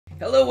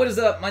Hello, what is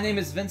up? My name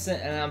is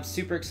Vincent, and I'm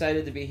super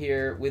excited to be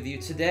here with you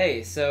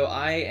today. So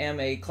I am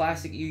a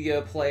classic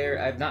Yu-Gi-Oh player.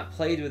 I've not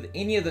played with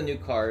any of the new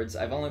cards.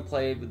 I've only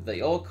played with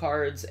the old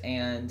cards,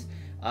 and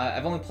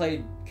I've only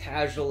played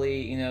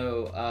casually,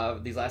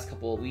 these last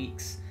couple of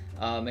weeks,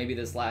 maybe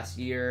this last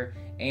year,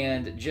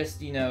 and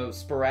just,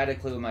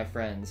 sporadically with my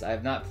friends. I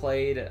have not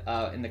played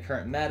in the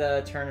current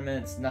meta,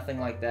 tournaments, nothing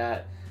like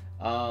that.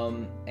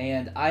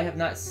 And I have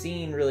not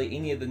seen really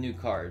any of the new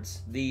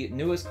cards. The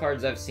newest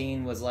cards I've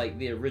seen was like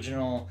the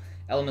original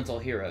Elemental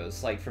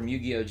Heroes, like from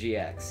Yu-Gi-Oh!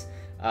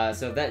 GX.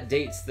 So if that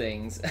dates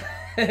things,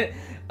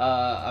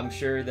 I'm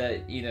sure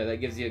that, that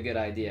gives you a good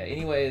idea.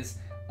 Anyways,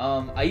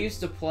 I used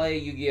to play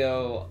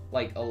Yu-Gi-Oh!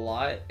 Like a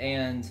lot,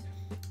 and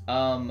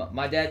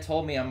my dad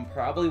told me I'm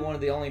probably one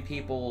of the only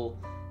people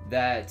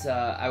that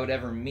I would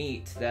ever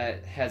meet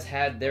that has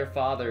had their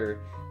father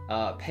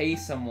pay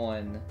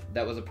someone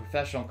that was a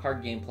professional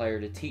card game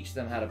player to teach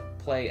them how to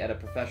play at a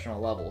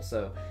professional level.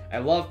 So I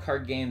love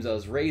card games, I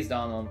was raised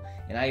on them,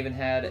 and I even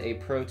had a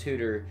pro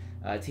tutor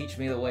teach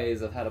me the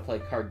ways of how to play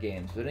card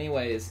games. But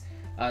anyways,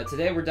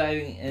 today we're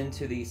diving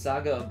into the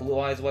Saga of Blue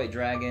Eyes White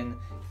Dragon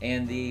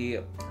and the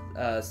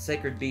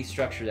Sacred Beast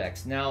structure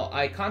decks. Now,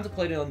 I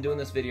contemplated on doing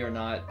this video or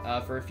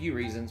not for a few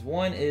reasons.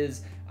 One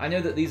is I know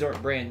that these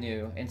aren't brand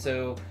new, and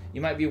so you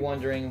might be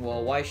wondering,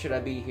 well, why should I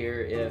be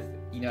here if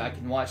I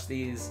can watch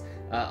these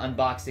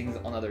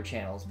unboxings on other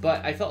channels?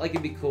 But I felt like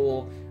it'd be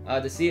cool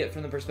to see it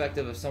from the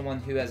perspective of someone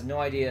who has no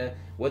idea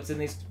what's in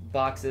these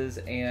boxes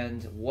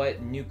and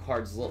what new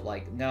cards look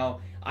like. Now,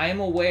 I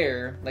am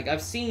aware, like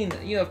I've seen,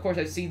 of course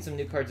I've seen some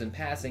new cards in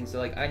passing, so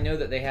like I know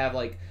that they have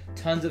like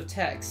tons of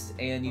text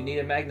and you need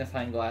a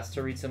magnifying glass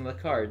to read some of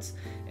the cards,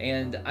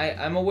 and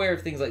I'm aware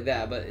of things like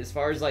that. But as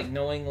far as like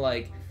knowing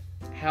like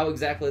how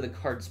exactly the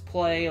cards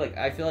play, like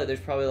I feel like there's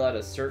probably a lot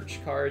of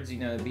search cards,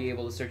 be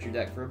able to search your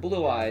deck for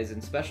Blue Eyes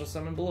and special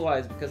summon Blue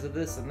Eyes because of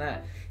this and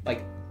that.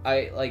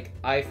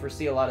 I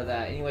foresee a lot of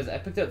that. Anyways, I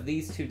picked up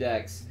these two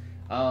decks.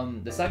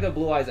 The Saga of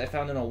Blue Eyes I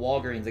found in a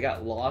Walgreens. I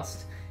got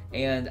lost,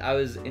 and I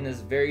was in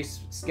this very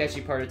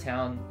sketchy part of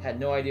town, had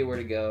no idea where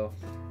to go,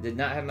 did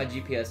not have my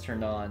GPS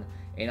turned on,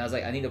 and I was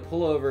like, I need to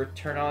pull over,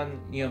 turn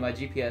on, my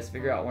GPS,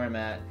 figure out where I'm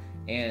at,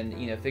 and,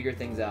 figure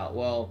things out.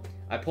 Well,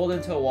 I pulled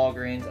into a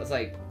Walgreens. I was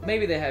like,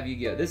 maybe they have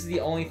Yu-Gi-Oh! This is the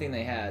only thing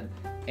they had.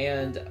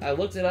 And I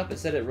looked it up. It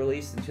said it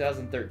released in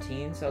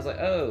 2013. So I was like,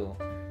 oh,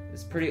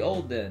 it's pretty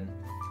old then.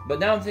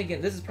 But now I'm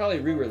thinking this is probably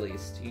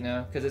re-released,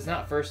 because it's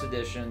not first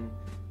edition.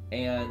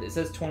 And it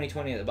says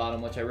 2020 at the bottom,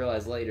 which I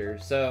realized later.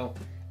 So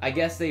I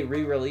guess they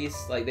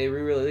re-release,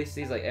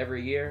 these like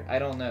every year. I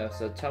don't know.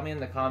 So tell me in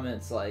the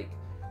comments, like,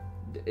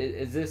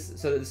 is this,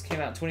 so this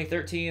came out in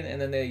 2013 and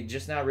then they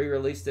just now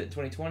re-released it in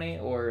 2020,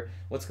 or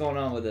what's going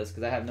on with this?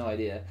 Because I have no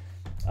idea.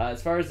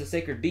 As far as the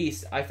Sacred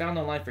Beast, I found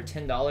online for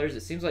 $10.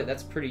 It seems like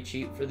that's pretty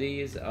cheap for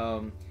these.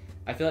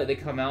 I feel like they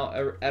come out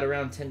at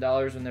around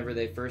 $10 whenever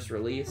they first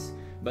release,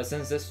 but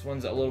since this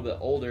one's a little bit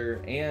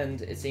older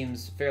and it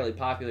seems fairly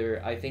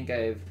popular, I think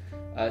I've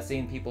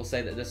seen people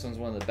say that this one's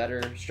one of the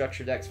better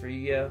structure decks for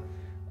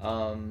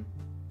Yu-Gi-Oh!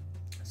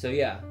 So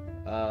yeah,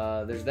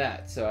 there's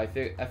that. So I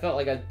felt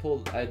like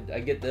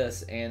I'd get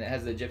this, and it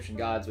has the Egyptian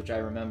gods, which I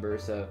remember,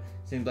 so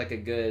seems like a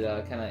good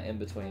kind of in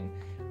between.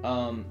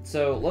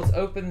 So let's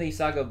open the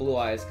Saga of Blue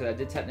Eyes, because I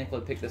did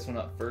technically pick this one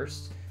up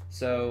first.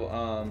 So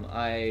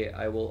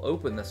I will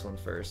open this one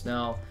first.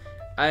 Now,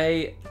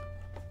 I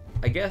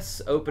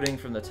guess opening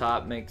from the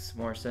top makes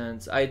more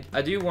sense. I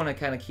do want to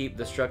kind of keep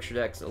the structure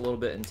decks a little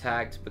bit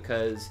intact,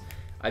 because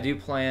I do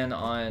plan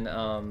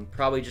on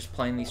probably just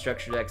playing these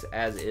structure decks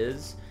as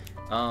is.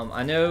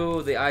 I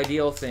know the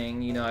ideal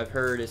thing, I've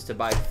heard, is to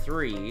buy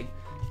 3.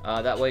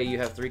 That way you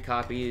have 3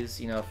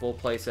 copies, a full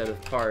play set of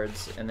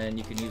cards, and then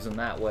you can use them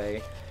that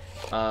way.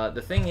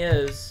 The thing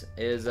is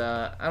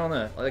I don't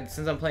know, like,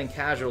 since I'm playing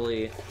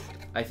casually,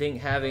 I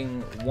think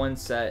having 1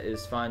 set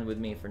is fine with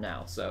me for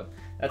now. So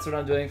that's what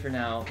I'm doing for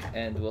now,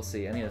 and we'll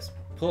see. I need to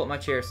pull up my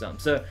chair some.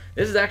 So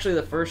this is actually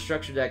the first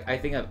structure deck I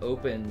think I've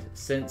opened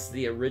since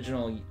the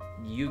original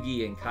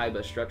Yugi and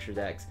Kaiba structure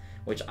decks,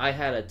 which I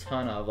had a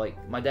ton of. Like,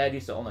 my dad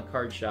used to own a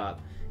card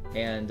shop,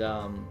 and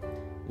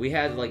we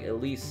had like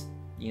at least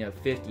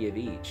 50 of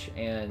each,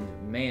 and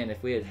man,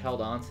 if we had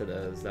held on to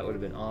those, that would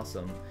have been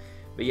awesome.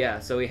 But yeah,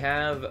 so we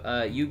have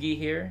Yugi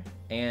here,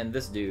 and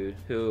this dude,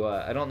 who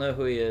I don't know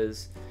who he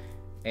is,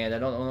 and I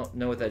don't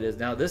know what that is.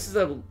 Now, this is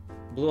a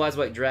Blue Eyes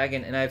White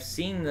Dragon, and I've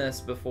seen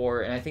this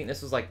before, and I think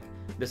this was like,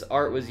 this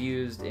art was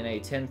used in a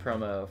 10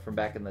 promo from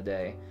back in the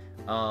day.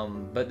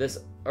 But this,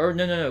 or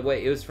no,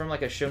 wait, it was from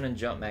like a Shonen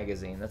Jump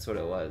magazine, that's what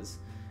it was.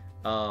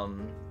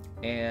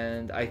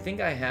 And I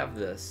think I have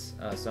this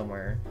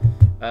somewhere.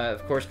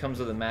 Of course, comes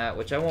with a mat,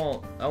 which I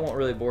won't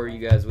really bore you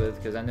guys with,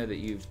 because I know that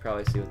you've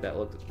probably seen what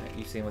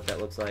that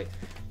looks like.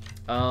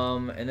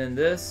 And then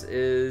this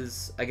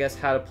is, I guess,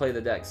 how to play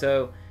the deck.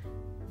 So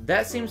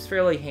that seems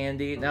fairly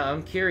handy. Now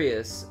I'm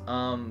curious,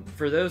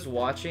 for those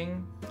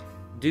watching,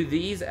 do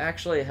these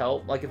actually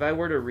help? Like, if I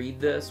were to read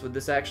this, would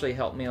this actually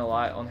help me a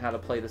lot on how to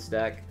play this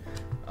deck?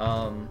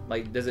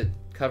 Like, does it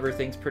cover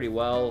things pretty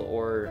well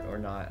or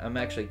not. I'm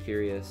actually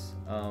curious.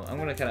 I'm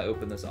gonna kind of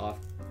open this off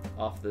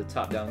the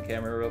top-down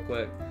camera real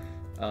quick,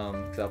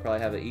 because I'll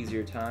probably have an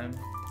easier time.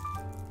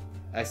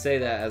 I say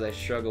that as I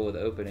struggle with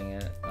opening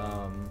it.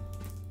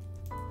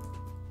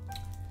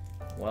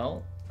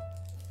 Well,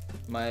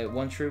 my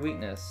one true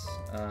weakness,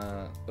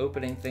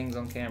 opening things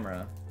on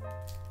camera.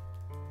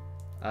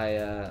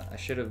 I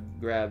should have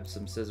grabbed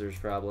some scissors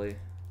probably,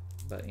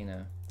 but you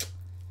know,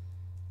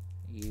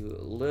 you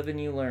live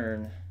and you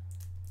learn.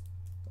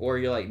 Or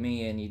you're like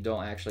me and you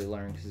don't actually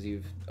learn because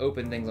you've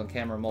opened things on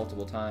camera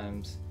multiple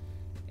times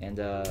and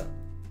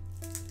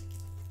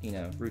you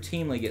know,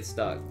 routinely get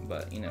stuck,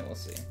 but you know, we'll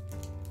see.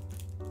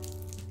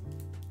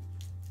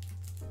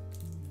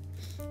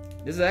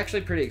 This is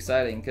actually pretty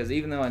exciting because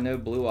even though I know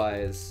Blue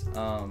Eyes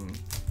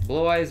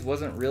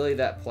wasn't really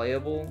that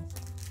playable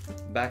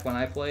back when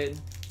I played.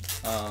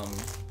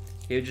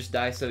 He would just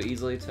die so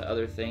easily to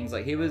other things.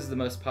 Like, he was the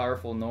most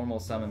powerful normal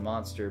summon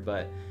monster,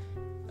 but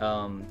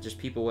just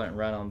people wouldn't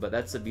run him. But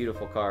that's a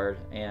beautiful card,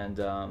 and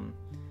I'm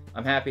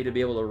happy to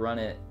be able to run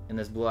it in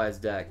this Blue Eyes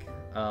deck.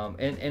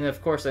 And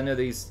of course, I know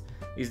these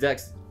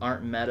decks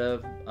aren't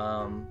meta,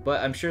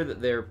 but I'm sure that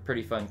they're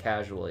pretty fun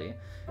casually.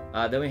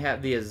 Then we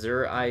have the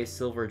Azure Eye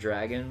Silver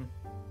Dragon.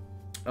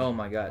 Oh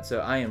my god, so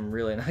I am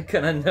really not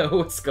gonna know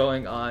what's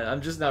going on.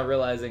 I'm just not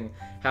realizing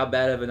how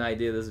bad of an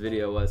idea this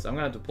video was. So I'm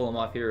gonna have to pull them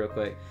off here real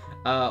quick.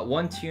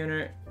 One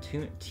tuner.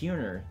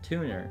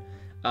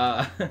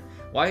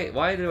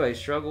 Why do I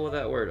struggle with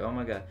that word? Oh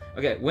my god.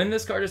 Okay, when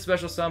this card is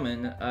special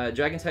summon,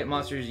 dragon type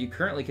monsters you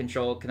currently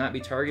control cannot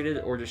be targeted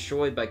or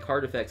destroyed by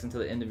card effects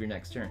until the end of your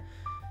next turn.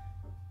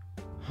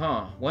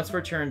 Huh. Once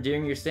per turn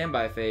during your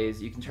standby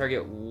phase, you can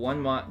target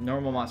one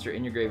normal monster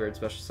in your graveyard,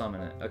 special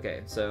summon it.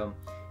 Okay, so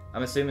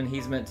I'm assuming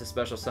he's meant to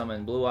special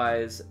summon Blue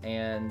Eyes,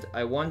 and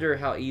I wonder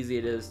how easy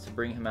it is to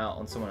bring him out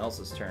on someone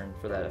else's turn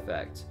for that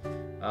effect.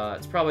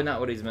 It's probably not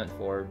what he's meant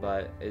for,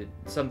 but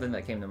it's something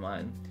that came to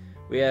mind.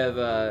 We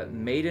have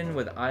Maiden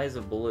with Eyes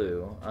of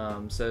Blue.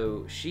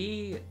 So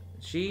she's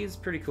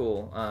pretty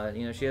cool.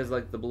 You know, she has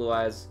like the blue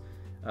eyes,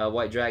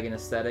 white dragon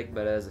aesthetic,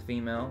 but as a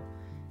female.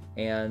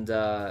 And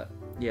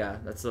yeah,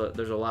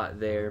 there's a lot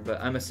there, but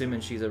I'm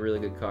assuming she's a really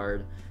good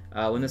card.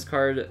 When this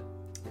card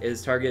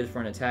is targeted for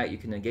an attack, you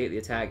can negate the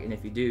attack, and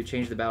if you do,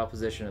 change the battle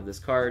position of this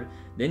card.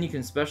 Then you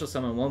can special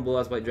summon one Blue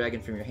Eyes White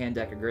Dragon from your hand,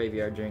 deck, or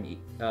graveyard during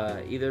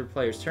either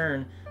player's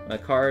turn. When a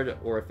card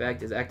or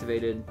effect is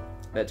activated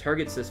that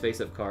targets this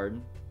face-up card,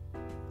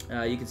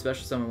 you can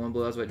special summon one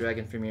Blue Eyes White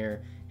Dragon from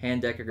your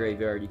hand, deck, or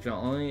graveyard. You can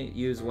only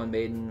use one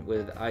Maiden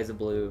with Eyes of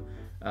Blue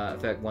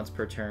effect once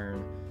per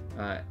turn,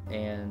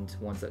 and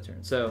once that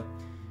turn. So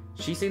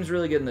she seems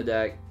really good in the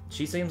deck.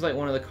 She seems like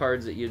one of the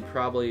cards that you'd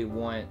probably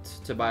want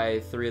to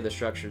buy 3 of the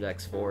structure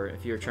decks for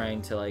if you're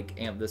trying to like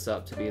amp this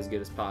up to be as good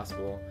as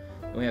possible.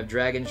 And we have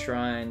Dragon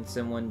Shrine,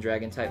 send one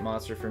dragon type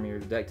monster from your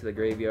deck to the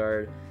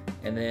graveyard,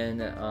 and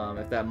then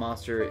if that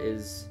monster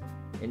is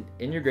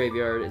in your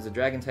graveyard is a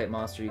dragon type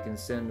monster, you can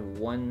send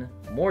one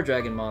more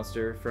dragon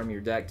monster from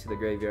your deck to the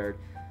graveyard.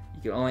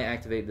 You can only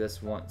activate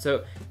this one.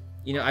 So,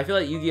 you know, I feel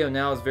like Yu-Gi-Oh!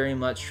 Now is very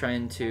much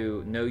trying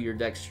to know your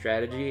deck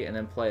strategy and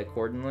then play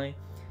accordingly.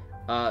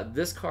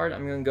 This card,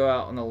 I'm gonna go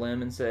out on a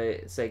limb and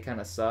say kind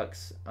of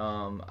sucks.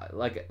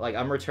 Like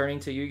I'm returning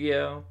to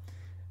Yu-Gi-Oh!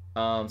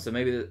 So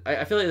maybe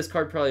I feel like this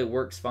card probably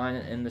works fine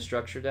in the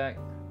structure deck.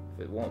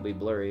 It won't be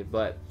blurry,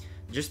 but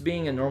just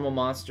being a normal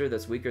monster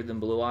that's weaker than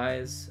Blue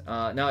Eyes.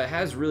 Now it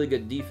has really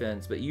good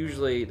defense, but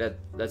usually that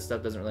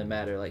stuff doesn't really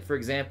matter. Like for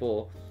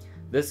example,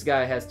 this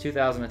guy has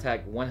 2,000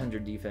 attack,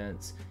 100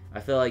 defense. I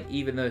feel like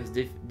even though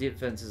his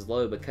defense is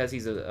low, because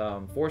he's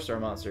a 4-star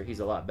monster, he's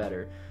a lot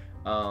better.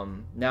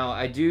 Now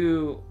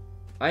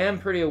I am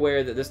pretty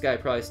aware that this guy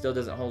probably still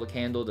doesn't hold a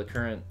candle to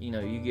current, you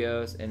know,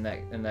 Yu-Gi-Ohs, and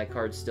that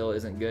card still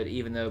isn't good,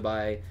 even though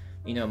by,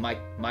 you know,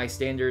 my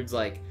standards,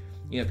 like,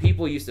 you know,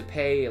 people used to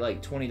pay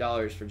like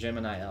 $20 for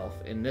Gemini Elf,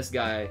 and this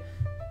guy,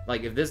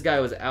 like, if this guy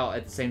was out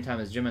at the same time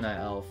as Gemini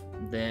Elf,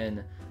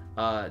 then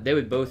they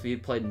would both be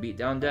played in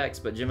beatdown decks,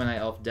 but Gemini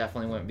Elf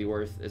definitely wouldn't be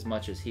worth as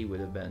much as he would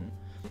have been.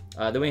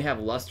 Then we have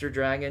Luster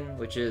Dragon,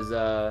 which is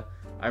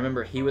I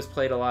remember he was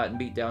played a lot in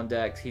beatdown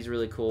decks. He's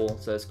really cool,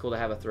 so it's cool to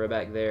have a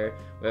throwback there.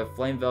 We have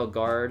Flameveil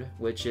Guard,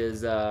 which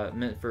is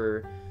meant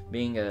for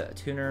being a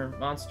tuner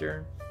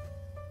monster,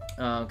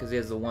 because he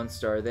has the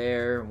 1-star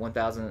there,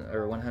 1,000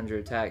 or 100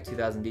 attack,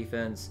 2,000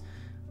 defense.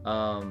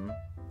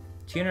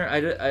 Tuner, I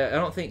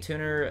don't think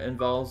tuner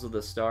involves with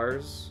the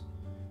stars.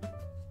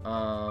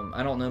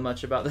 I don't know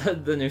much about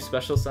the new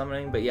special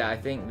summoning, but yeah, I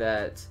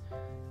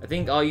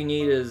think all you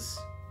need is,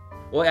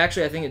 well,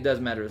 actually, I think it does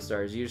matter with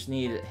stars. You just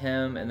need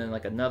him and then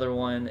like another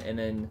one, and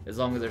then as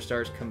long as their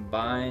stars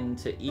combine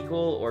to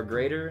equal or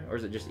greater, or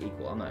is it just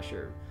equal? I'm not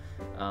sure.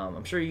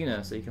 I'm sure you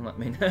know, so you can let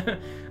me know.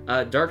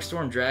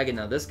 Darkstorm Dragon.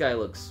 Now this guy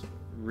looks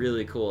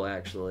really cool,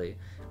 actually.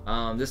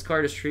 This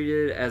card is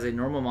treated as a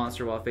normal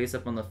monster while face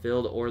up on the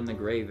field or in the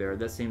graveyard.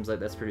 That seems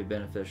like that's pretty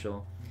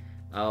beneficial.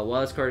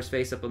 While this card is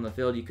face up on the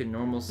field, you can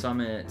normal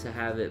summon it to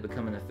have it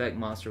become an effect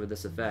monster with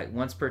this effect.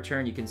 Once per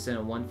turn, you can send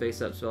a 1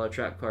 face up spell or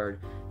trap card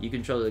you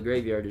control to the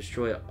graveyard to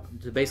destroy it,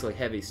 to basically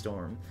heavy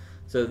storm.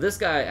 So this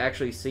guy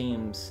actually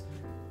seems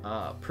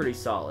pretty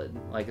solid.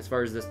 Like, as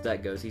far as this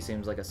deck goes, he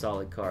seems like a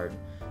solid card.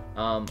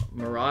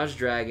 Mirage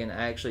Dragon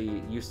I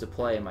actually used to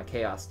play in my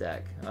Chaos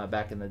deck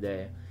back in the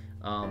day.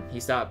 He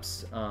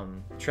stops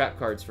trap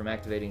cards from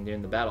activating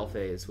during the battle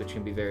phase, which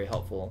can be very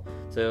helpful.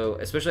 So,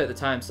 especially at the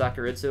time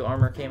Sakuritsu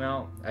armor came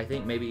out, I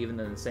think maybe even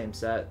in the same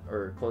set,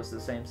 or close to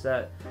the same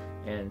set,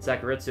 and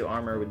Sakuritsu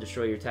armor would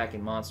destroy your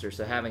attacking monster,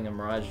 so having a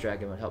Mirage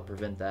Dragon would help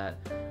prevent that.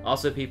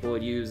 Also, people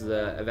would use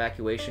the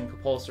Evacuation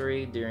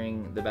Compulsory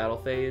during the battle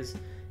phase,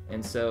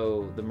 and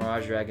so the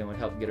Mirage Dragon would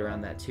help get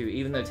around that too.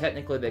 Even though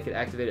technically they could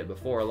activate it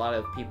before, a lot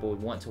of people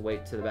would want to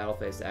wait to the battle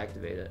phase to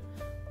activate it.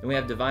 Then we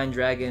have Divine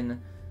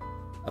Dragon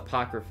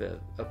Apocryph.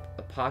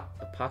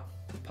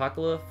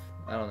 Apocalypse?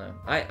 I don't know.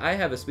 I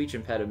have a speech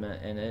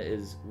impediment, and it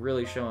is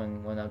really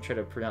showing when I'm trying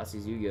to pronounce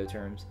these Yu-Gi-Oh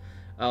terms.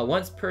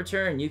 Once per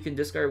turn, you can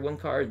discard 1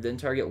 card, then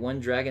target 1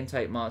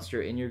 Dragon-type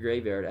monster in your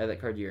graveyard. Add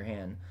that card to your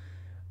hand.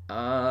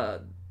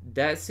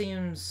 That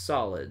seems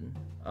solid.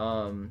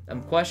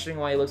 I'm questioning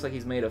why he looks like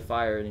he's made of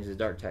fire and he's a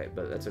dark type,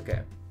 but that's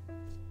okay.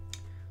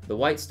 The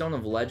White Stone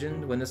of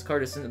Legend. When this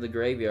card is sent to the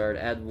graveyard,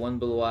 add 1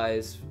 Blue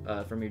Eyes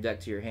from your deck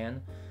to your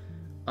hand.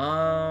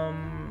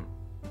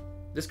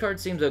 This card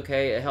seems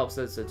okay. It helps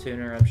that it's a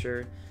tuner, I'm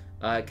sure.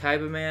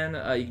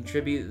 Kaiba-Man, you can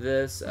tribute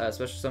this,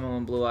 special summon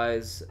 1 Blue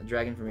Eyes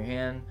Dragon from your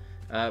hand.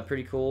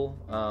 Pretty cool.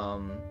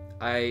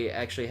 I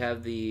actually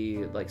have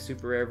the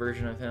super rare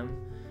version of him.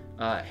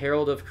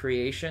 Herald of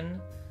Creation.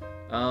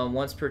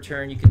 Once per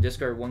turn, you can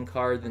discard 1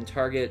 card, then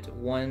target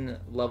 1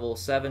 level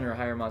 7 or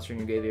higher monster in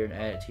your graveyard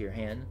and add it to your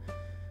hand.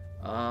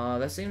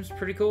 That seems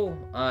pretty cool.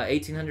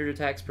 1800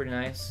 attack's pretty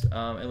nice.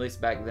 At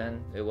least back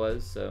then it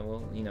was.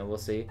 So we'll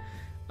see.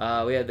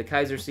 We had the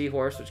Kaiser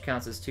Seahorse, which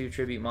counts as 2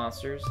 tribute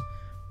monsters.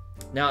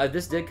 Now, if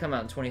this did come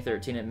out in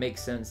 2013, it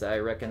makes sense that I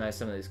recognize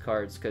some of these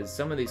cards, because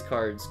some of these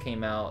cards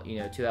came out,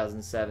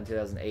 2007,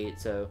 2008.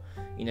 So,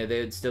 they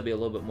would still be a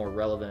little bit more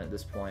relevant at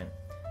this point.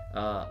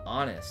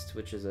 Honest,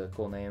 which is a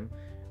cool name.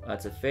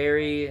 It's a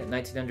fairy,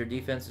 1900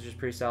 defense, which is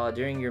pretty solid.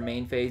 During your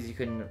main phase, you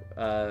can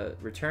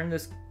return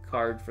this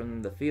card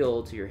from the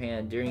field to your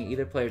hand. During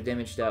either player's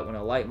damage stat, when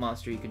a light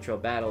monster you control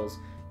battles,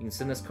 you can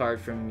send this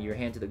card from your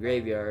hand to the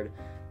graveyard.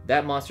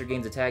 That monster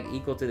gains attack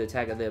equal to the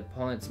attack of the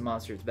opponent's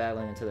monster it's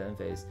battling until the end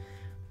phase.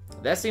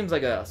 That seems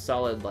like a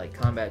solid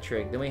combat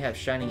trick. Then we have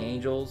Shining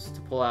Angels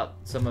to pull out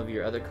some of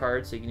your other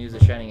cards. So you can use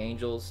the Shining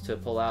Angels to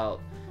pull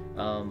out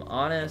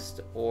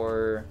Honest,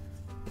 or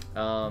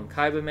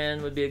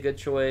Kaiba-Man would be a good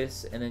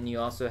choice. And then you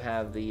also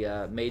have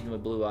the Maiden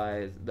with Blue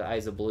Eyes, the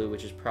Eyes of Blue,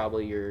 which is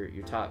probably your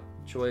top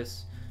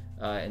choice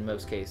in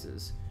most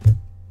cases.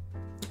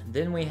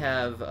 Then we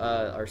have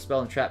our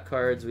spell and trap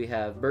cards. We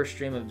have Burst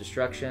Stream of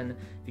Destruction.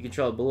 If you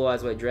control a Blue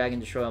Eyes White Dragon,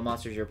 destroy all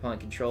monsters your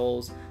opponent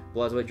controls.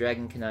 Blue Eyes White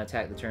Dragon cannot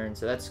attack the turn,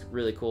 so that's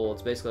really cool.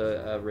 It's basically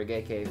a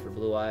Regeke for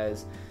Blue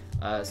Eyes.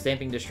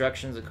 Stamping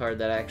Destruction is a card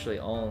that I actually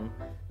own.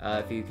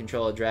 If you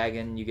control a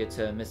dragon, you get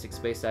to Mystic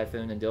Space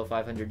Typhoon and deal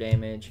 500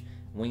 damage.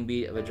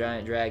 Wingbeat of a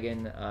Giant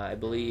Dragon, I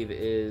believe,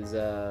 is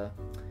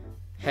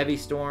Heavy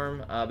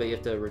Storm, but you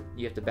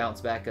have to bounce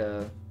back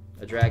a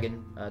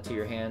dragon to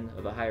your hand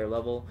of a higher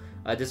level.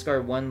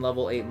 Discard 1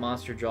 level 8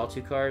 monster, draw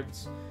 2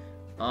 cards.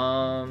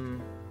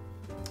 I'm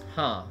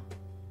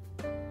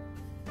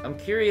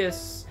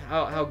curious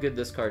how good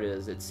this card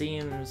is. It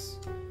seems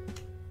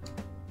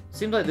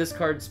like this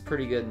card's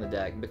pretty good in the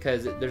deck,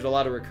 because there's a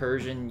lot of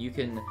recursion. You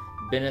can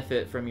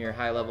benefit from your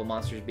high level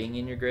monsters being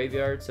in your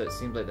graveyard, so it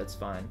seems like that's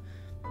fine.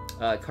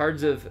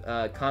 Cards of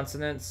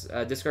Consonance.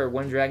 Discard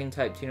 1 dragon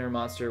type tuner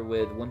monster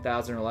with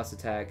 1000 or less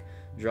attack,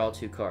 draw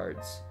 2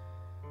 cards.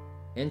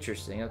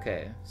 Interesting.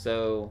 Okay,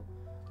 so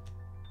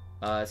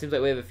it seems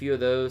like we have a few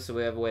of those, so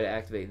we have a way to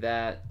activate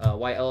that.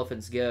 White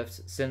Elephant's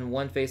Gift. Send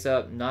 1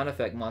 face-up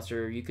non-effect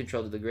monster you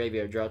control to the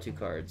graveyard, draw 2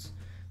 cards.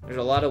 There's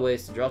a lot of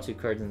ways to draw 2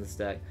 cards in this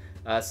deck.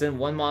 Send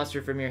 1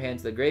 monster from your hand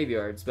to the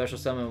graveyard. Special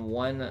summon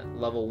 1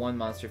 level 1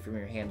 monster from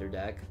your hand or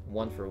deck.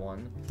 1 for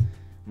 1.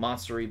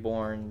 Monster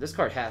Reborn. This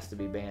card has to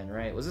be banned,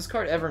 right? Was this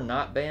card ever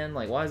not banned?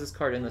 Why is this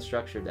card in the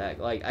structure deck?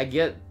 I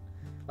get...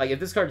 if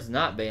this card's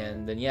not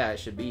banned, then yeah, it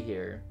should be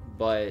here.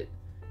 But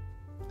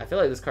I feel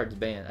like this card's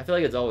banned. I feel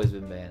like it's always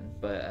been banned,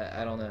 but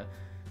I don't know.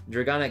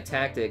 Dragonic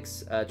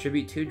Tactics.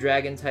 Tribute 2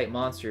 dragon-type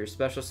monsters.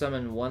 Special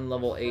summon 1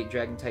 level 8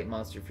 dragon-type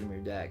monster from your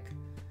deck.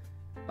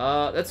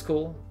 That's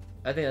cool.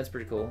 I think that's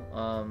pretty cool.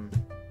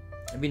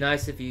 It'd be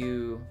nice if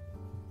you...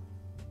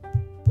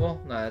 Well,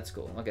 no, that's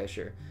cool. Okay,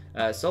 sure.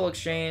 Soul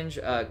Exchange.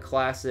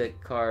 Classic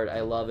card.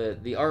 I love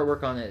it. The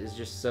artwork on it is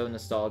just so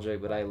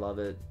nostalgic, but I love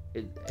it.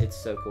 It's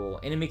so cool.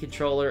 Enemy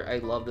Controller. I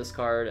love this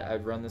card.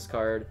 I'd run this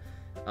card.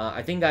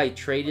 I think I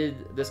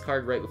traded this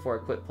card right before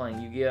I quit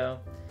playing Yu-Gi-Oh!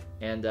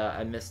 And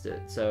I missed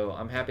it. So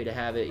I'm happy to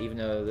have it, even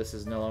though this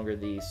is no longer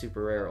the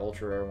super rare,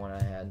 ultra rare one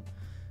I had.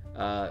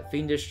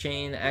 Fiendish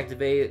Chain.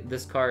 Activate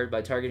this card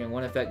by targeting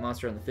 1 effect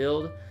monster on the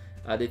field.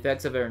 The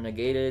effects of it are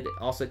negated.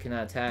 Also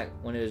cannot attack.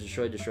 When it is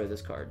destroyed, destroy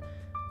this card.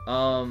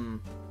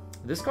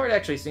 This card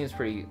actually seems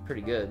pretty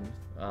good.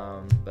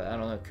 But I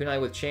don't know. Kunai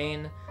with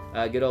Chain.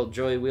 Good old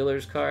Joey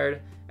Wheeler's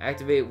card.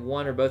 Activate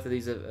one or both of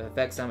these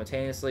effects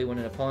simultaneously. When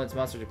an opponent's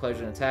monster declares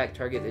an attack,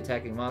 target the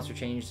attacking monster,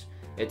 change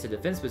it to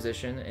defense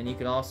position, and you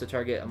can also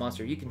target a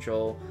monster you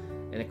control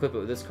and equip it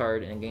with this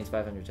card, and it gains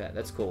 500 attack.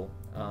 That's cool.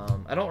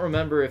 I don't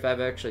remember if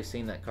I've actually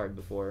seen that card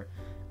before.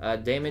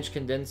 Damage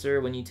Condenser.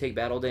 When you take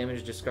battle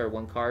damage, discard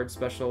one card.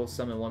 Special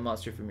summon one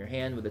monster from your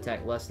hand with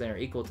attack less than or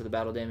equal to the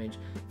battle damage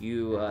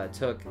you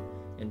took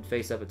and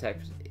face-up attack.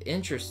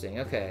 Interesting.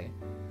 Okay.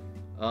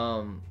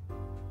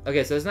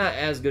 Okay, so it's not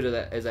as good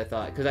as I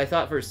thought, because I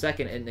thought for a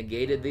second it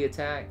negated the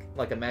attack,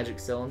 like a magic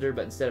cylinder,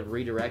 but instead of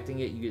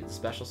redirecting it, you get to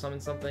special summon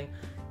something.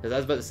 Because I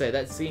was about to say,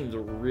 that seems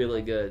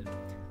really good.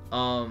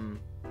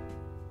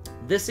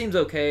 This seems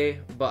okay,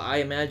 but I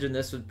imagine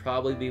this would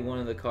probably be one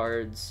of the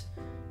cards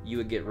you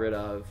would get rid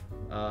of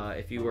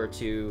if you were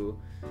to,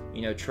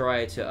 you know,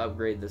 try to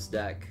upgrade this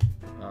deck.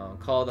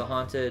 Call of the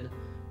Haunted.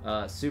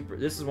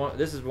 This is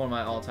one of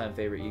my all-time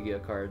favorite Yu-Gi-Oh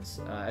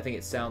cards. I think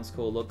it sounds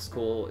cool, looks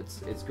cool.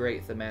 It's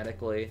great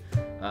thematically.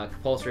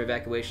 Compulsory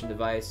Evacuation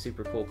Device,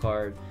 super cool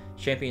card.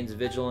 Champion's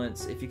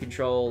Vigilance. If you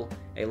control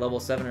a level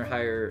 7 or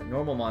higher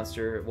normal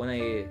monster, when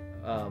a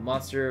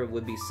monster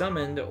would be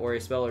summoned or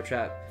a spell or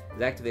trap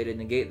is activated,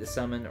 negate the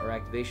summon or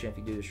activation if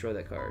you do destroy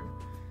that card.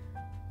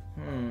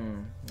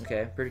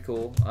 Okay, pretty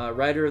cool.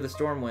 Rider of the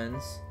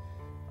Stormwinds.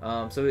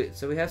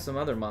 So we have some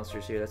other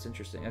monsters here. That's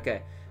interesting.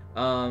 Okay.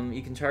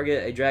 You can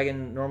target a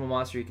dragon normal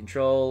monster you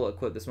control,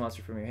 equip this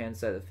monster from your hand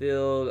side of the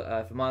field.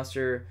 If a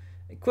monster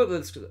equipped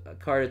with this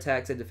card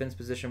attacks a defense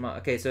position,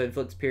 okay, so it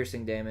inflicts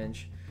piercing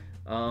damage.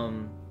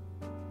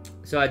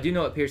 So I do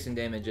know what piercing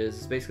damage is.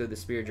 It's basically the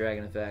spear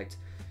dragon effect.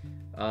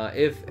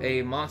 If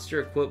a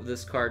monster equipped with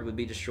this card would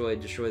be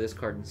destroyed, destroy this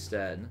card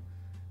instead.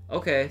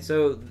 Okay,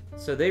 so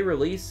they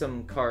released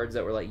some cards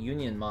that were like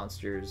Union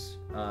monsters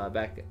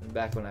back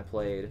when I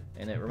played,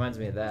 and it reminds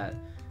me of that.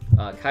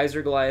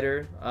 Kaiser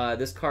Glider.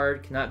 This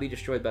card cannot be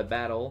destroyed by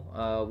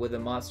battle with a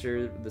monster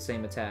with the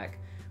same attack.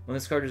 When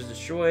this card is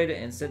destroyed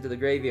and sent to the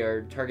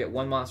graveyard, target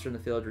one monster in the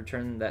field,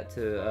 return that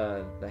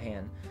to the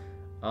hand.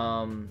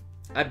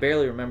 I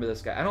barely remember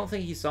this guy. I don't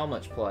think he saw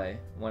much play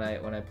when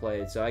I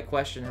played, so I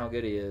question how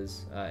good he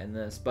is in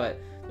this. But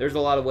there's a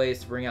lot of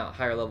ways to bring out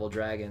higher level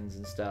dragons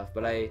and stuff,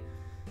 but I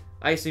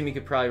assume you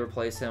could probably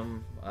replace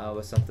him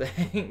with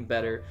something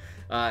better.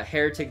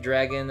 Heretic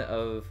Dragon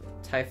of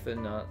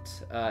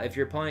Typhonut. If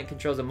your opponent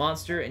controls a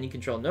monster and you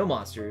control no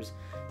monsters,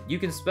 you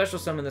can special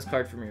summon this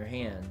card from your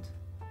hand.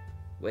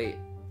 Wait.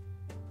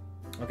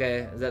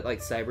 Okay, is that like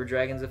Cyber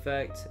Dragon's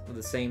effect with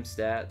the same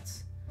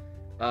stats?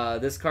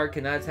 This card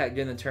cannot attack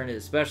during the turn. It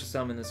is special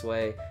summon this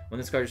way. When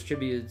this card is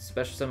distributed,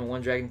 special summon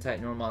one dragon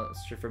type normal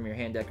monster from your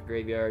hand, deck, or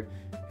graveyard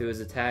who is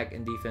attack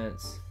and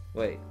defense.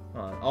 Wait,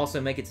 hold on.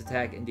 Also make its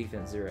attack and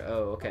defense 0.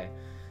 Oh, okay.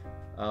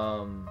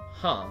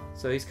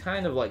 So he's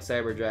kind of like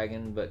Cyber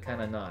Dragon, but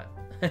kind of not.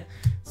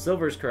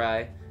 Silver's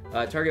Cry.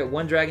 Target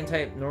one dragon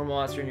type normal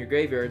monster in your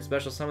graveyard.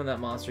 Special summon that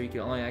monster. You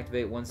can only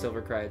activate one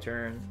Silver Cry a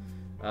turn.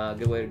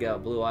 Good way to get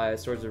out Blue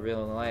Eyes, Swords of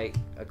Revealing Light,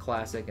 a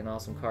classic and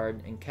awesome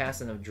card. And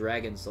Casting of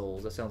Dragon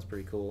Souls. That sounds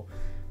pretty cool.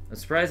 I'm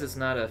surprised it's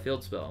not a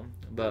field spell.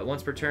 But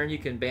once per turn, you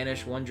can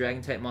banish one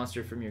dragon type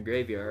monster from your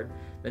graveyard.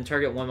 Then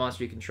target one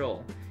monster you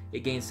control.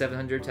 It gains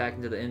 700 attack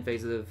into the end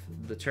phase of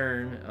the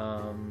turn.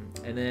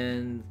 And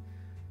then,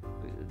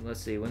 let's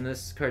see, when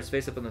this card's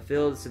face up on the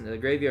field, it's in the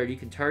graveyard, you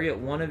can target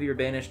one of your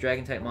banished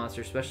dragon type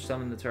monsters, special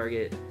summon the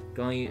target,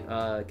 going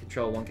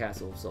control one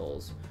Castle of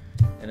Souls.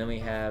 And then we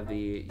have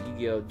the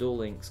Yu-Gi-Oh! Duel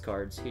Links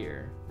cards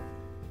here.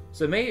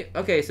 So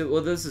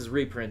well, this is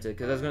reprinted,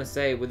 because I was going to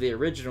say, with the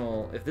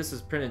original, if this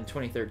was printed in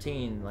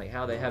 2013, like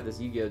how they have this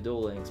Yu-Gi-Oh!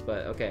 Duel Links,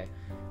 but okay.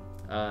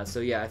 So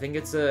yeah, I think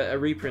it's a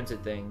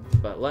reprinted thing,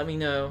 but let me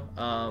know.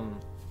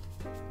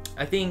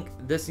 I think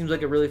this seems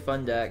like a really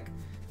fun deck.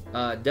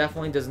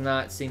 Definitely does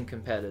not seem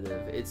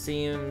competitive. It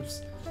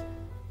seems,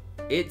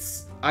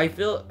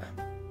 I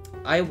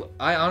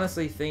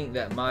honestly think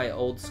that my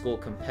old school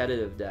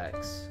competitive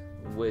decks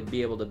would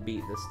be able to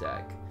beat this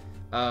deck,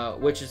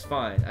 which is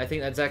fine. I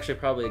think that's actually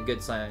probably a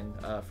good sign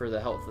for the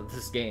health of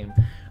this game,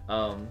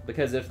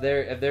 because if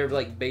they're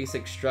like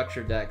basic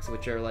structure decks,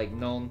 which are like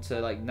known to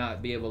like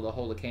not be able to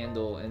hold a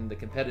candle in the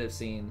competitive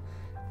scene,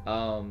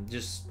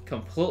 just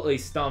completely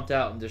stomped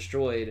out and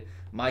destroyed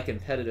my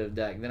competitive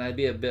deck, then I'd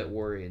be a bit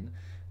worried.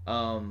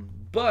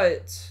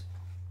 But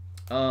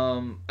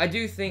I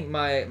do think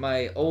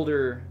my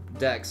older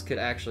decks could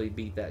actually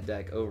beat that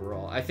deck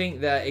overall. I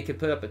think that it could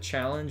put up a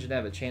challenge and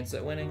have a chance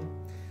at winning,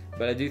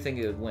 but I do think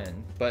it would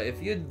win. But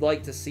if you'd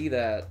like to see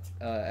that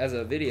as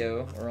a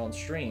video or on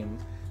stream,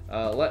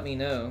 let me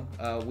know.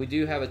 We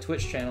do have a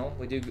Twitch channel.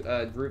 We do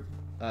group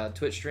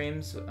Twitch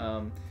streams.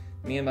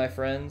 Me and my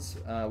friends,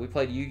 we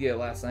played Yu-Gi-Oh!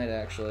 Last night,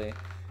 actually.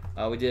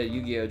 We did a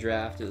Yu-Gi-Oh!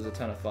 Draft. It was a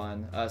ton of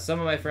fun. Some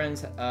of my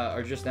friends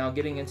are just now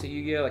getting into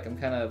Yu-Gi-Oh! Like, I'm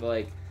kind of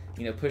like,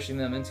 you know, pushing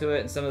them into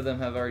it, and some of them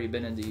have already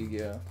been into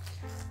Yu-Gi-Oh!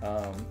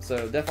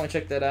 So definitely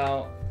check that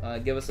out.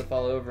 Give us a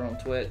follow over on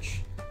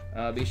Twitch.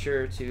 Be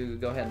sure to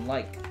go ahead and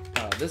like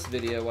this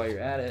video while you're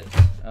at it,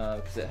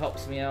 because it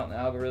helps me out in the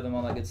algorithm,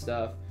 all that good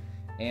stuff.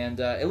 And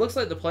it looks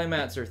like the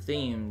playmats are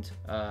themed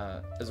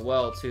as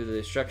well to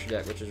the structure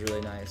deck, which is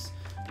really nice.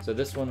 So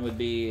this one would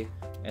be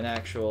an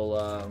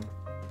actual,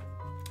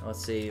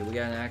 let's see, we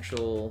got an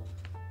actual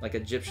like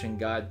Egyptian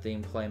god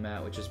themed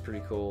playmat, which is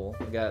pretty cool.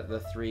 We got the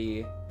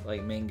 3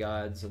 like main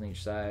gods on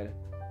each side,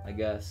 I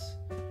guess.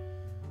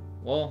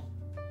 Well,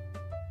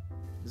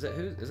 is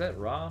that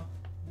Ra?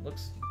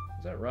 Is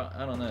that Ra?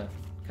 I don't know.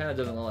 Kind of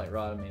doesn't look like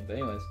Ra to me, but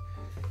anyways.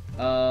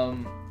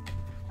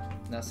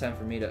 Now it's time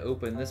for me to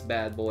open this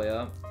bad boy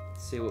up.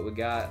 See what we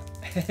got.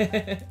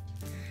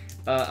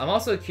 I'm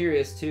also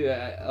curious too.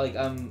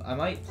 I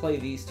might play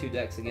these 2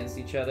 decks against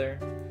each other,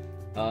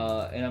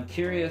 and I'm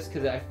curious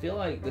because I feel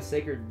like the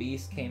Sacred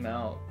Beast came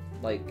out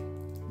like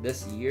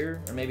this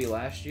year or maybe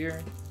last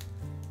year,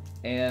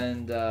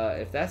 and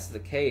if that's the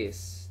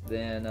case,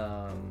 then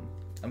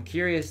I'm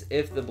curious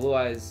if the Blue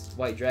Eyes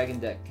White Dragon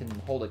deck can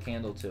hold a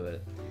candle to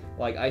it.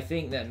 Like, I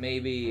think that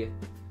maybe,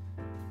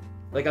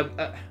 like,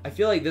 I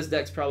feel like this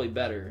deck's probably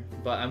better,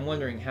 but I'm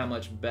wondering how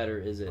much better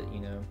is it, you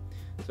know?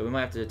 So we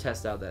might have to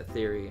test out that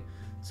theory.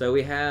 So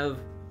we have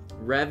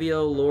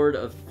Ravio, Lord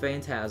of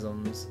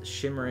Phantasms,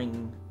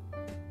 Shimmering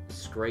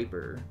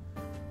Scraper.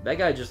 That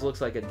guy just looks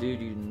like a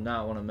dude you do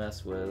not want to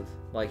mess with.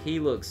 Like, he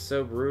looks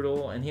so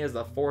brutal, and he has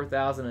the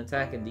 4,000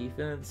 attack and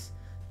defense.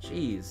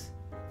 Jeez.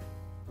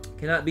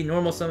 Cannot be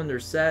normal summoned or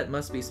set.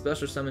 Must be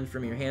special summoned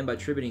from your hand by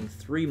tributing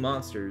 3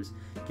 monsters.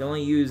 Can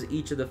only use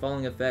each of the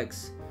following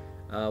effects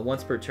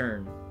once per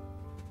turn.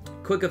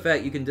 Quick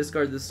effect: you can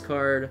discard this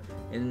card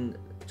and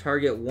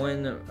target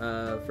one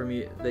from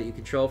you that you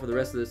control for the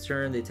rest of this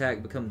turn. The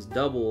attack becomes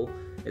double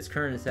its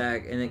current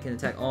attack, and it can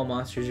attack all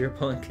monsters your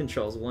opponent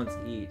controls once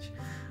each.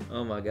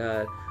 Oh my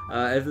god.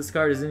 If this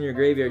card is in your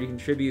graveyard, you can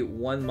tribute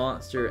 1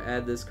 monster,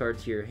 add this card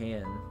to your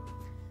hand.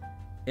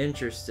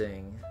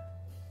 Interesting.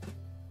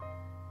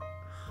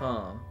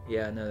 Huh.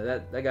 Yeah, no,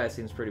 that guy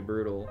seems pretty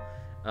brutal.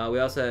 We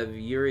also have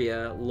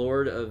Uria,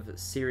 Lord of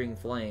Searing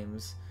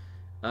Flames.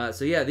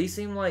 So yeah, these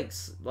seem like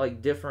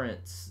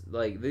different.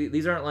 Like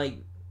these aren't like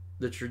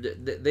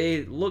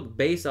they look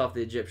based off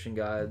the Egyptian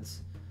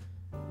gods.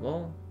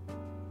 Well,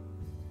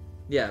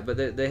 yeah,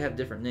 but they have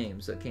different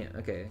names. So it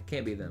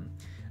can't be them.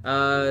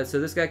 So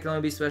this guy can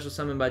only be special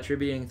summoned by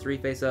tributing 3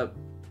 face-up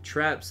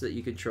traps that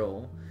you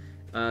control.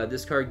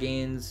 This card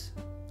gains.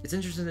 It's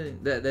interesting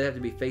that they have to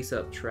be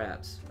face-up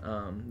traps.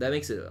 That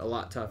makes it a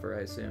lot tougher,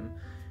 I assume.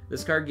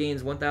 This card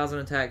gains 1,000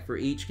 attack for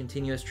each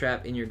continuous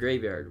trap in your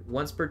graveyard.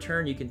 Once per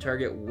turn, you can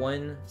target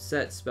 1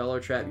 set spell or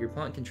trap your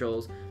opponent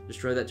controls.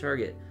 Destroy that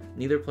target.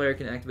 Neither player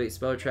can activate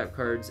spell or trap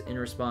cards in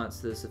response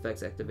to this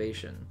effect's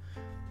activation.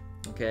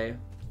 Okay,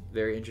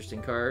 very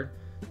interesting card.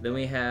 Then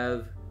we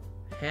have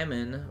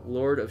Hammon,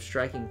 Lord of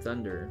Striking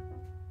Thunder.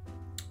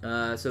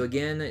 So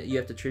again, you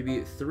have to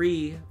tribute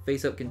 3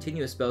 face-up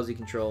continuous spells you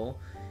control.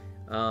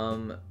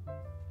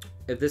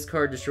 If this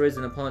card destroys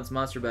an opponent's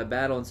monster by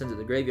battle and sends it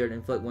to the graveyard,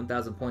 inflict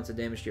 1,000 points of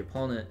damage to your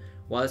opponent.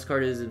 While this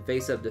card is in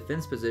face-up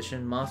defense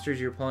position, monsters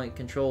your opponent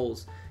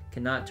controls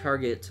cannot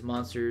target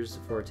monsters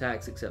for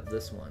attacks except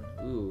this one.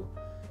 Ooh,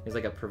 it's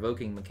like a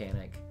provoking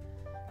mechanic.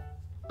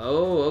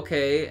 Oh,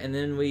 okay, and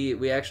then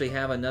we actually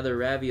have another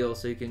Ravio,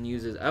 so you can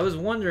use it. I was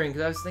wondering,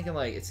 because I was thinking,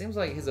 like, it seems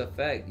like his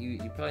effect, you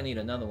probably need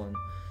another one.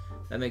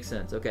 That makes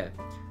sense, okay.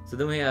 So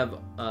then we have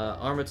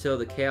Armatil,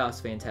 the Chaos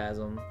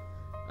Phantasm.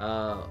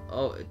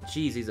 Oh,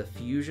 geez, he's a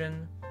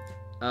fusion.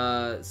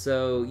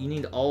 So you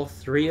need all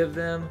 3 of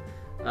them.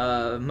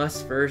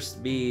 Must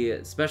first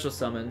be special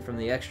summoned from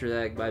the extra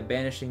deck by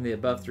banishing the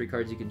above 3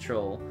 cards you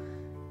control.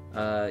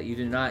 You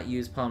do not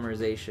use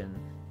polymerization.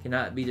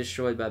 Cannot be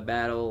destroyed by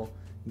battle.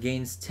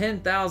 Gains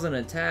 10,000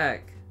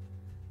 attack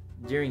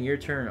during your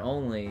turn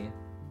only.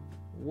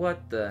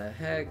 What the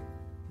heck?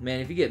 Man,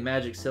 if you get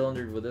magic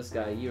cylindered with this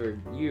guy,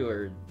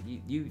 you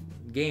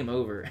game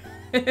over.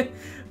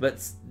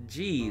 But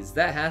geez,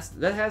 that has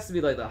to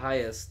be like the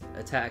highest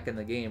attack in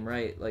the game,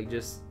 right? Like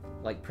just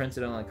like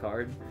printed on a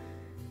card.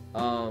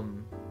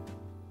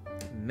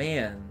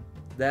 Man,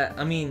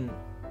 I mean,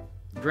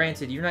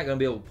 granted, you're not gonna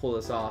be able to pull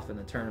this off in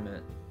the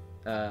tournament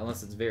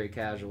unless it's very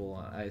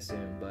casual, I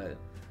assume. But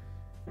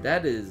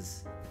that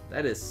is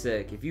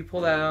sick. If you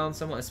pull that out on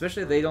someone,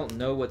 especially if they don't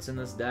know what's in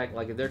this deck,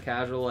 like if they're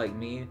casual like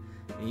me,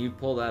 and you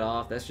pull that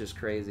off, that's just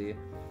crazy.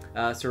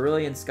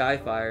 Cerulean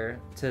Skyfire,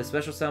 to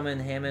special summon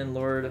Hammon,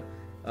 Lord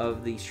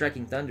of the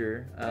Striking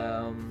Thunder,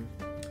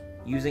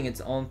 using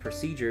its own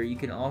procedure. You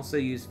can also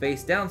use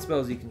face down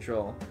spells you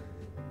control.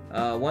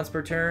 Once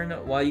per turn,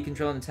 while you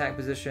control an attack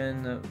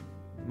position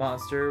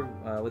monster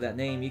with that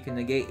name, you can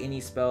negate any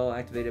spell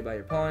activated by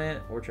your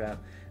opponent or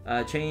trap.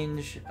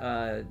 Change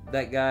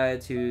that guy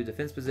to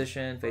defense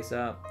position, face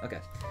up.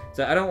 Okay,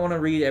 so I don't want to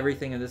read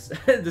everything in this.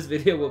 This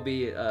video will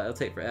be it'll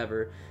take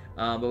forever.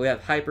 But we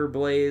have Hyper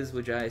Blaze,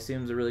 which I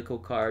assume is a really cool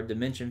card.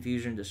 Dimension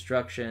Fusion,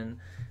 Destruction,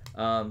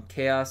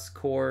 Chaos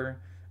Core.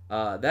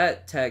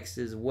 That text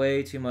is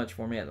way too much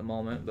for me at the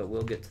moment, but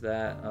we'll get to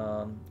that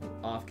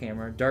off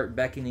camera. Dark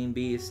Beckoning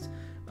Beast.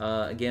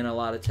 Again, a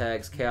lot of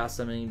text. Chaos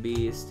Summoning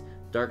Beast.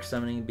 Dark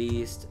Summoning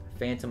Beast.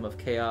 Phantom of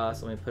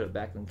Chaos. Let me put it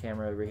back on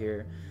camera over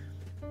here.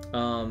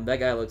 That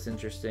guy looks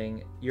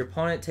interesting. Your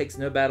opponent takes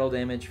no battle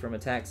damage from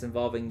attacks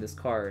involving this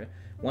card.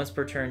 Once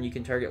per turn, you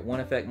can target one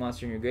effect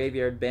monster in your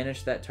graveyard,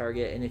 banish that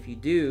target, and if you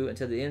do,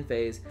 until the end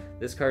phase,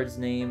 this card's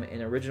name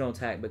and original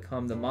attack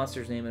become the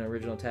monster's name and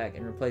original attack,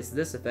 and replace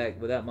this effect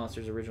with that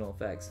monster's original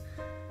effects.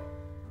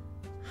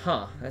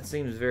 Huh, that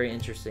seems very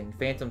interesting.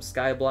 Phantom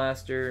Sky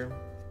Blaster.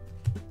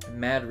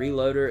 Mad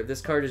Reloader. If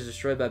this card is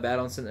destroyed by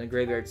battle and sent to the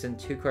graveyard, send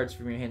 2 cards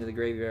from your hand to the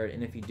graveyard,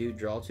 and if you do,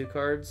 draw 2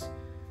 cards.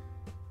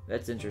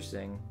 That's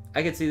interesting.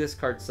 I could see this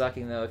card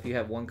sucking, though, if you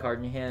have 1 card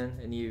in your hand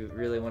and you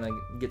really want to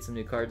get some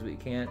new cards, but you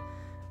can't.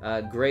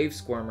 Grave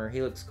Squirmer,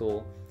 he looks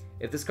cool.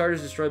 If this card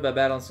is destroyed by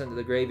battle and sent to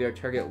the graveyard,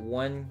 target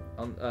 1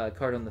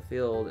 card on the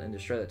field and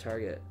destroy that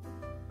target.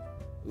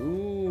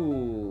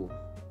 Ooh.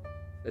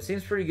 That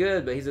seems pretty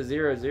good, but he's a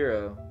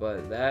 0/0.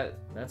 But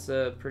that's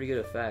a pretty good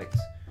effect.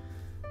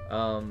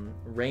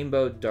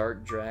 Rainbow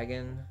Dark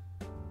Dragon.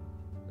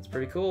 That's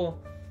pretty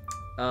cool.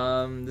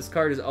 This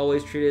card is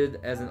always treated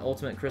as an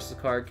ultimate crystal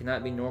card.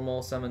 Cannot be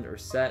normal, summoned, or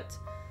set.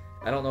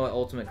 I don't know what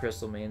ultimate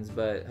crystal means,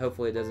 but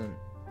hopefully it doesn't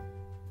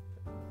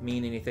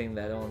mean anything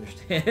that I don't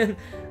understand.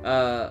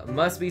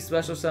 Must be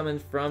special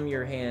summoned from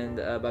your hand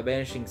by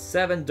banishing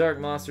 7 dark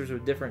monsters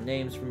with different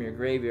names from your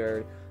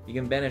graveyard. You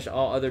can banish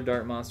all other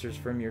dark monsters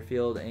from your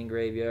field and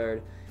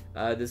graveyard.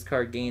 This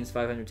card gains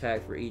 500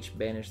 attack for each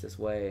banished this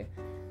way.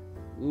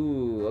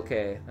 Ooh,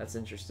 okay, that's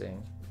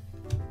interesting.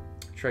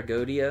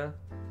 Tragodia,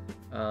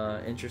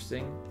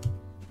 interesting.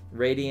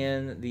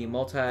 Radian, the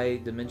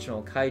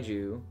multi-dimensional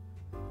kaiju.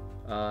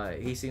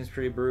 He seems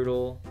pretty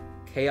brutal.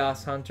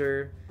 Chaos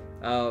Hunter.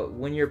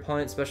 When your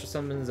opponent special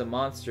summons a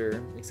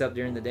monster, except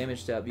during the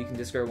damage step, you can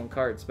discard 1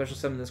 card. Special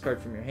summon this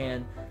card from your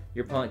hand.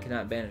 Your opponent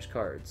cannot banish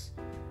cards.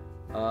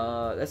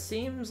 That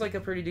seems like a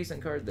pretty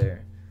decent card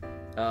there.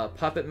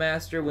 Puppet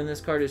Master. When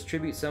this card is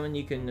tribute summoned,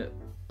 you can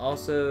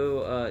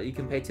also you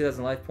can pay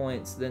 2,000 life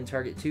points, then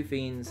target 2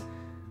 fiends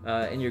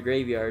in your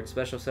graveyard.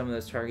 Special summon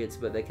those targets,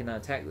 but they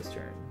cannot attack this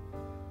turn.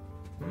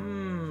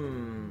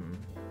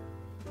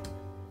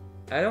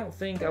 I don't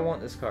think I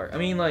want this card. I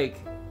mean, like,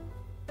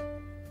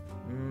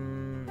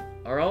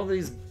 are all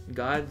these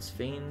gods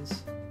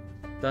fiends?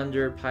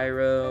 Thunder,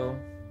 Pyro,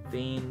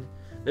 Fiend.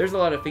 There's a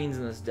lot of fiends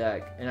in this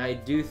deck, and I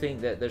do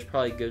think that there's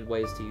probably good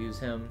ways to use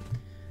him.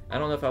 I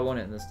don't know if I want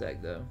it in this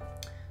deck, though.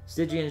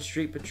 Stygian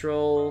Street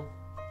Patrol.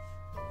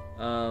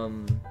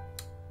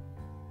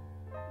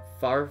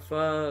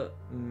 Farfa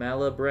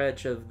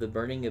Malabrech of the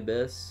Burning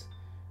Abyss.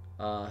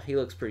 He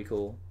looks pretty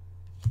cool.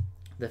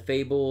 The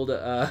Fabled,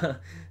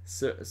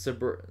 it's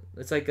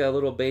like a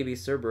little baby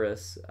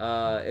Cerberus.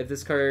 If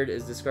this card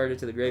is discarded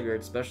to the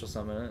graveyard, special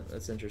summon it.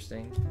 That's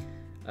interesting.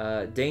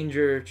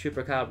 Danger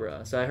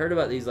Chupacabra. So I heard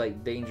about these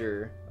like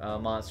danger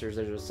monsters.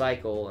 There's a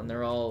cycle, and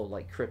they're all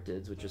like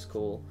cryptids, which is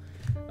cool.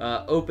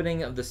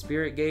 Opening of the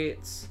Spirit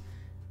Gates.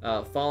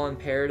 Fallen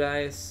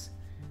Paradise.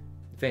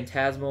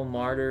 Phantasmal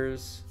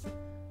Martyrs.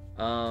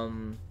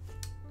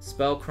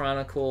 Spell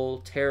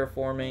Chronicle.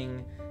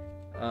 Terraforming.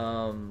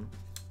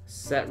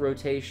 Set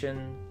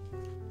Rotation.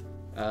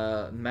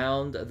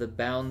 Mound of the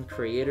Bound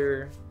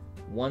Creator.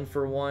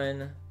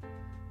 1-for-1.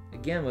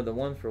 Again with a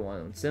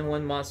 1-for-1. Send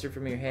 1 monster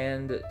from your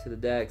hand to the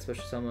deck.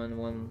 Special summon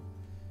 1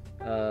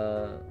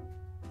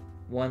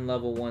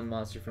 level 1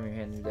 monster from your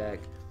hand to the deck.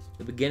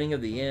 The Beginning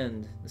of the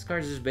End. This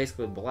card is just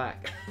basically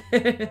black.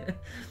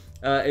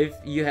 If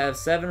you have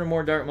 7 or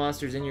more dark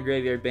monsters in your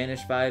graveyard,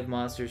 banish 5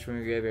 monsters from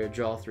your graveyard.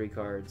 Draw 3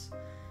 cards.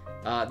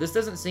 This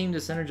doesn't seem to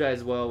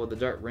synergize well with the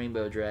Dark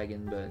Rainbow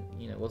Dragon, but,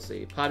 you know, we'll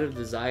see. Pot of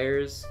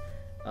Desires.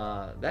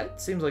 That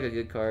seems like a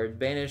good card.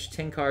 Banish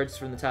 10 cards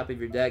from the top of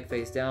your deck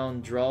face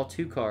down. Draw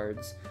 2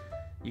 cards.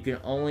 You can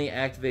only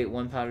activate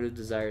 1 Pot of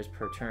Desires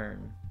per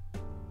turn.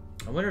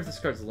 I wonder if this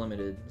card's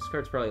limited. This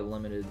card's probably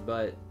limited,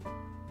 but,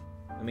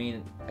 I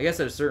mean, I guess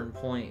at a certain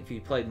point, if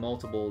you played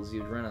multiples,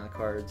 you'd run out of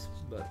cards,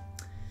 but...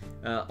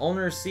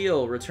 Owner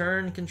Seal.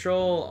 Return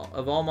control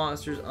of all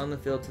monsters on the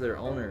field to their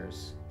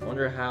owners. I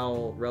wonder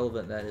how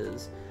relevant that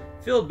is.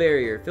 Field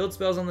Barrier. Field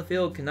spells on the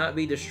field cannot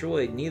be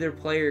destroyed. Neither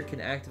player can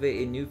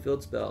activate a new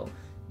field spell.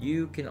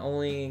 You can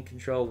only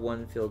control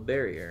 1 field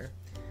barrier.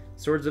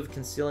 Swords of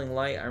Concealing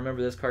Light. I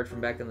remember this card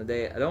from back in the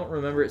day. I don't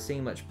remember it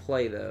seeing much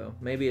play, though.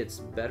 Maybe it's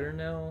better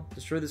now?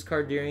 Destroy this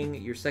card during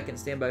your second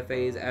standby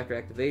phase after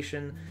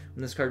activation.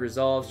 When this card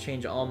resolves,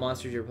 change all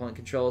monsters your opponent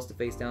controls to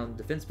face down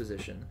defense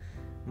position.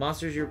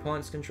 Monsters your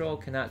opponents control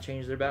cannot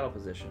change their battle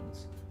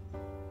positions.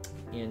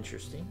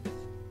 Interesting.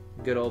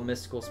 Good old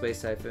Mystical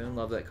Space Typhoon.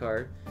 Love that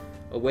card.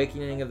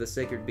 Awakening of the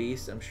Sacred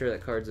Beast. I'm sure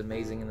that card's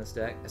amazing in this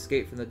deck.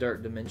 Escape from the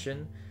Dark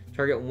Dimension.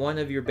 Target 1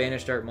 of your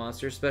banished dark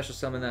monsters. Special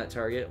summon that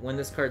target. When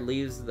this card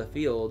leaves the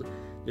field,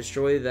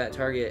 destroy that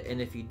target,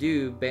 and if you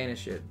do,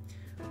 banish it.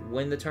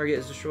 When the target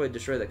is destroyed,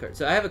 destroy that card.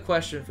 So I have a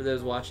question for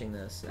those watching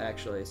this,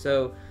 actually.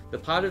 So the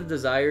Pot of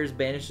Desires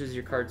banishes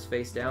your cards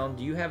face down.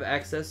 Do you have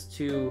access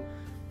to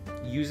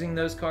using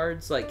those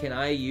cards? Like, can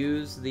I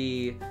use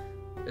the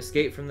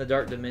Escape from the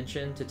Dark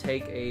Dimension to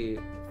take a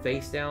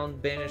face down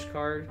banished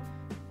card?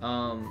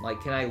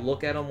 Like, can I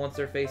look at them once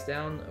they're face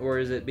down? Or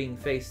is it being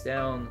face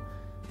down?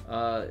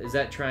 Is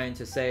that trying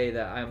to say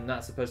that I'm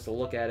not supposed to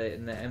look at it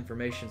and the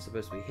information's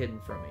supposed to be hidden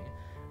from me?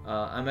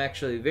 I'm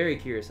actually very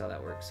curious how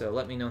that works, so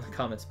let me know in the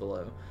comments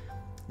below.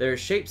 There's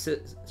Shape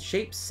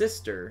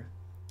Sister.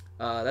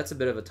 That's a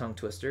bit of a tongue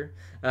twister.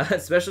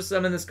 Special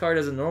summon this card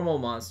as a normal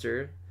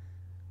monster.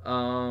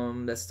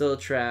 That's still a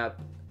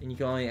trap, and you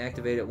can only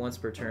activate it once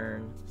per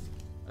turn.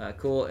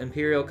 Cool.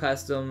 Imperial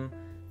Custom.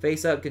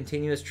 Face up,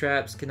 continuous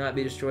traps cannot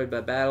be destroyed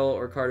by battle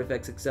or card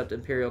effects except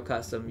Imperial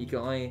Custom. You can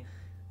only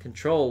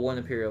control one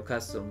Imperial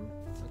Custom.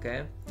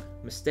 Okay.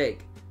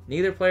 Mistake.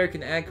 Neither player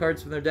can add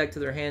cards from their deck to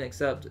their hand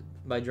except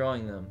by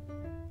drawing them.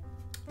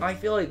 I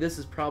feel like this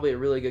is probably a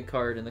really good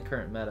card in the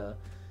current meta.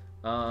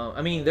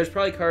 I mean, there's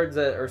probably cards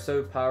that are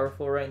so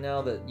powerful right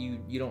now that you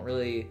can't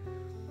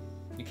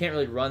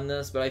really run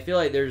this, but I feel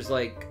like there's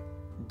like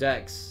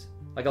decks,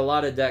 like a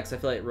lot of decks I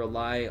feel like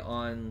rely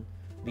on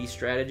these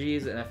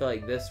strategies, and I feel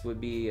like this would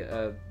be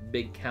a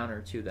big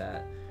counter to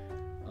that.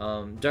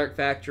 Dark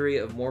Factory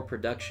of more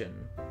production.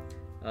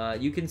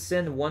 You can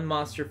send one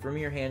monster from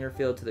your hand or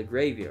field to the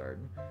graveyard.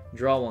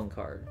 Draw one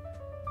card.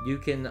 You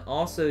can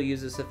also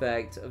use this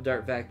effect of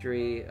Dark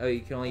Factory. Oh,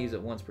 you can only use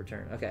it once per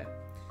turn. Okay.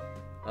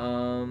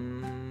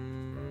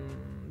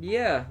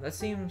 Yeah, that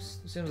seems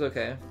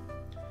okay.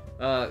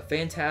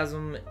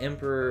 Phantasm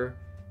Emperor.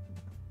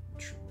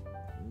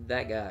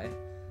 That guy.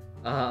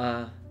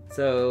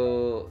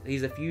 So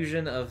he's a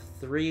fusion of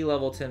 3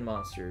 level 10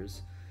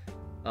 monsters.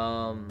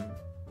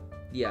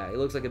 Yeah, he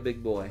looks like a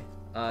big boy.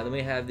 Then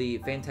we have the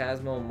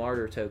Phantasmal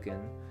Martyr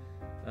token,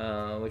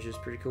 which is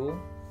pretty cool.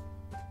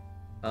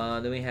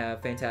 Then we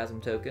have Phantasm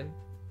token,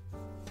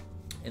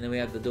 and then we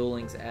have the Duel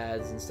Links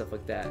ads and stuff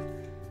like that.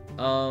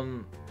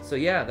 So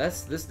yeah,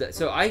 that's this deck.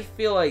 So I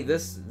feel like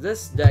this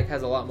deck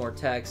has a lot more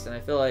text, and I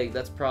feel like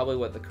that's probably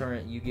what the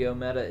current Yu-Gi-Oh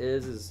meta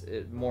is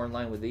more in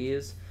line with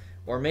these,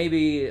 or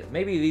maybe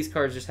these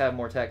cards just have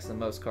more text than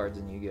most cards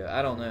in Yu-Gi-Oh.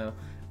 I don't know.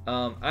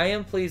 I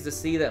am pleased to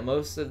see that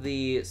most of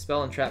the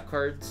spell and trap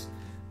cards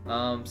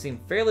seem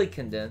fairly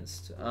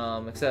condensed,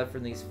 except for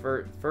these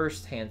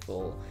first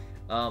handful.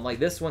 Like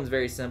this one's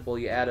very simple.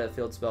 You add a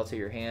field spell to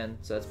your hand,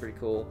 so that's pretty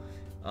cool.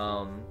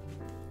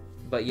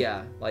 But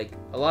yeah, like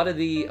a lot of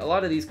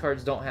these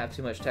cards don't have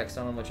too much text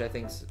on them, which I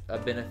think's a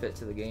benefit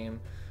to the game.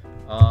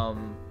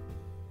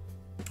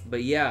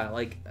 But yeah,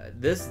 like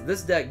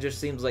this deck just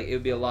seems like it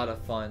would be a lot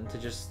of fun to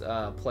just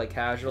play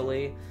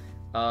casually,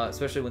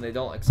 especially when they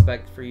don't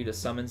expect for you to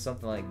summon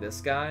something like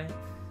this guy.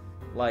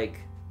 Like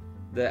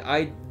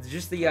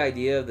just the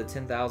idea of the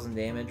 10,000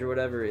 damage or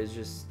whatever is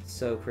just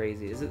so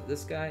crazy. Is it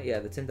this guy? Yeah,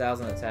 the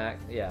 10,000 attack.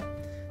 Yeah,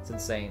 it's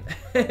insane.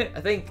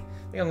 I think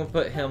I'm gonna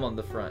put him on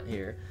the front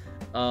here.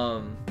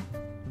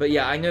 But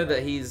yeah, I know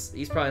that he's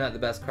probably not the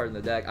best card in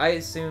the deck. I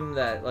assume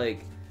that,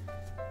 like,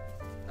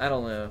 I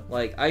don't know.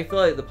 Like, I feel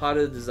like the Pot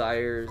of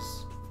Desires,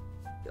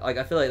 like,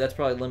 I feel like that's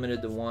probably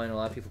limited to one. A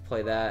lot of people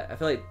play that. I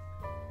feel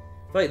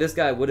like this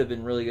guy would have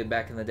been really good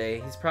back in the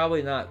day. He's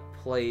probably not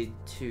played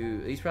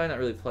he's probably not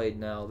really played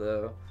now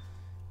though.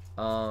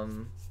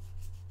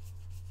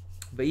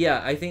 But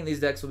yeah, I think these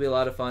decks will be a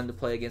lot of fun to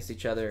play against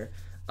each other.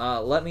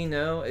 Let me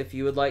know if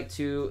you would like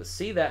to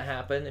see that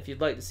happen. If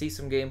you'd like to see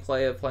some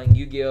gameplay of playing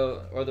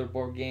Yu-Gi-Oh! Or other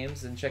board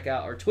games, and check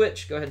out our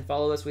Twitch. Go ahead and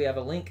follow us. We have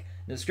a link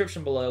in the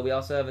description below. We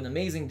also have an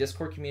amazing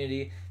Discord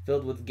community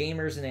filled with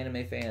gamers and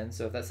anime fans.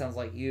 So if that sounds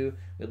like you,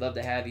 we'd love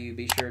to have you.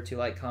 Be sure to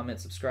like, comment,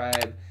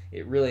 subscribe.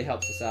 It really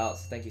helps us out.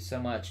 So thank you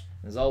so much.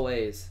 As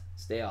always,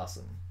 stay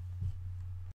awesome.